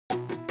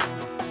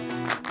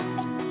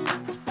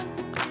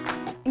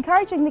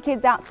Encouraging the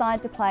kids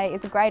outside to play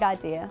is a great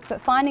idea,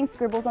 but finding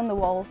scribbles on the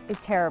walls is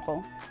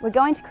terrible. We're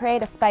going to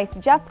create a space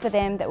just for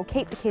them that will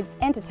keep the kids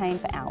entertained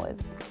for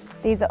hours.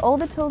 These are all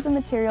the tools and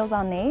materials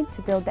I'll need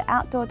to build the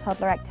outdoor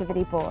toddler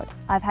activity board.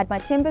 I've had my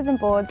timbers and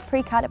boards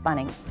pre-cut at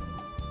Bunnings.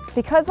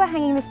 Because we're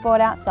hanging this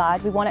board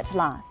outside, we want it to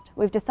last.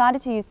 We've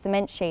decided to use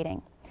cement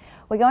sheeting.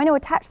 We're going to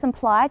attach some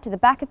ply to the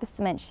back of the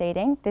cement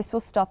sheeting. This will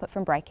stop it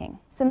from breaking.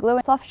 Some glue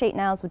and soft sheet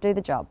nails will do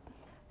the job.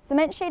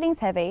 Cement sheeting's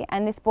heavy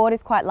and this board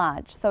is quite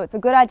large, so it's a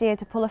good idea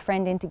to pull a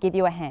friend in to give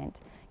you a hand.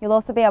 You'll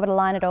also be able to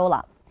line it all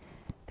up.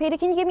 Peter,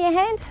 can you give me a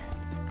hand?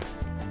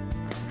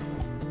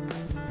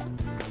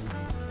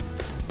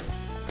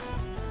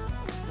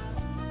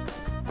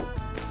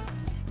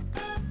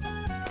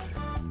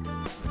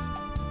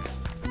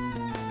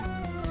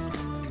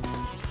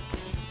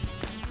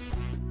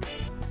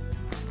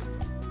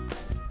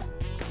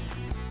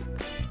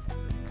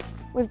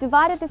 We've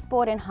divided this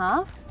board in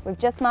half. We've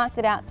just marked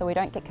it out so we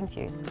don't get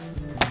confused.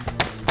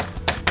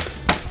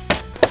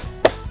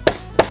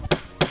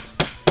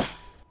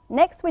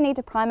 Next, we need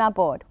to prime our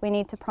board. We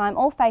need to prime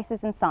all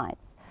faces and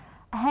sides.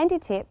 A handy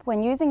tip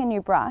when using a new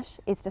brush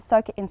is to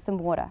soak it in some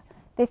water.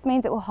 This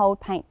means it will hold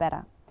paint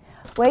better.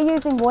 We're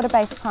using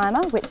water-based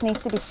primer, which needs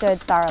to be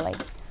stirred thoroughly.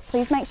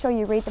 Please make sure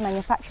you read the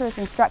manufacturer's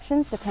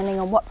instructions depending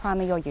on what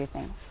primer you're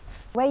using.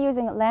 We're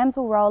using a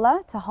lambswool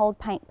roller to hold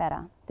paint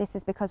better. This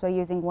is because we're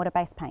using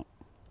water-based paint.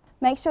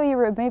 Make sure you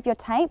remove your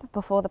tape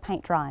before the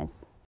paint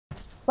dries.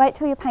 Wait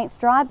till your paint's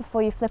dry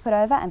before you flip it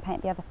over and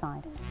paint the other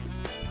side.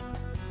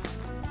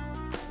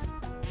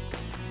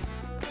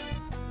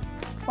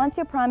 Once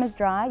your primer's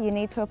dry, you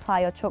need to apply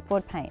your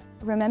chalkboard paint.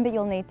 Remember,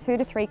 you'll need 2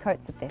 to 3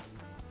 coats of this.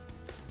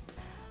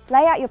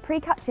 Lay out your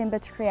pre-cut timber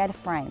to create a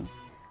frame.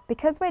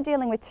 Because we're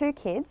dealing with 2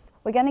 kids,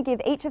 we're going to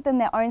give each of them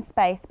their own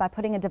space by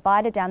putting a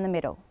divider down the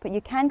middle, but you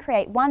can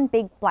create one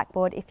big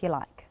blackboard if you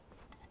like.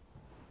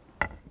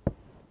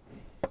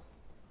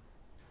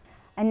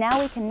 And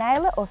now we can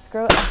nail it or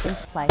screw it up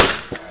into place.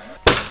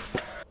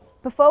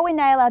 Before we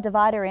nail our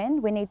divider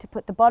in, we need to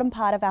put the bottom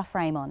part of our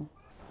frame on.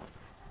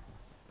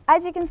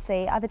 As you can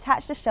see, I've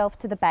attached a shelf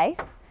to the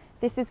base.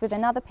 This is with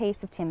another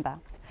piece of timber.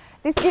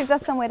 This gives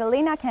us somewhere to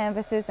lean our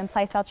canvases and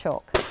place our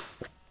chalk.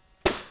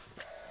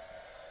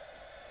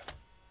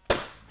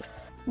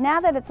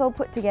 Now that it's all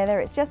put together,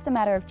 it's just a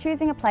matter of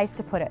choosing a place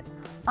to put it.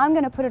 I'm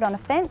going to put it on a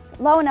fence,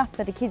 low enough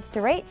for the kids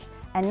to reach,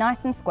 and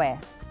nice and square.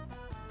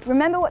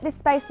 Remember what this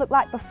space looked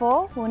like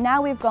before? Well,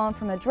 now we've gone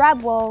from a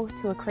drab wall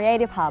to a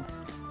creative hub.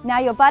 Now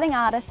your budding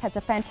artist has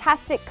a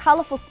fantastic,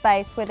 colourful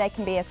space where they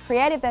can be as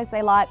creative as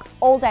they like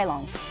all day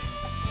long.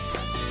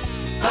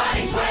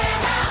 Bunnings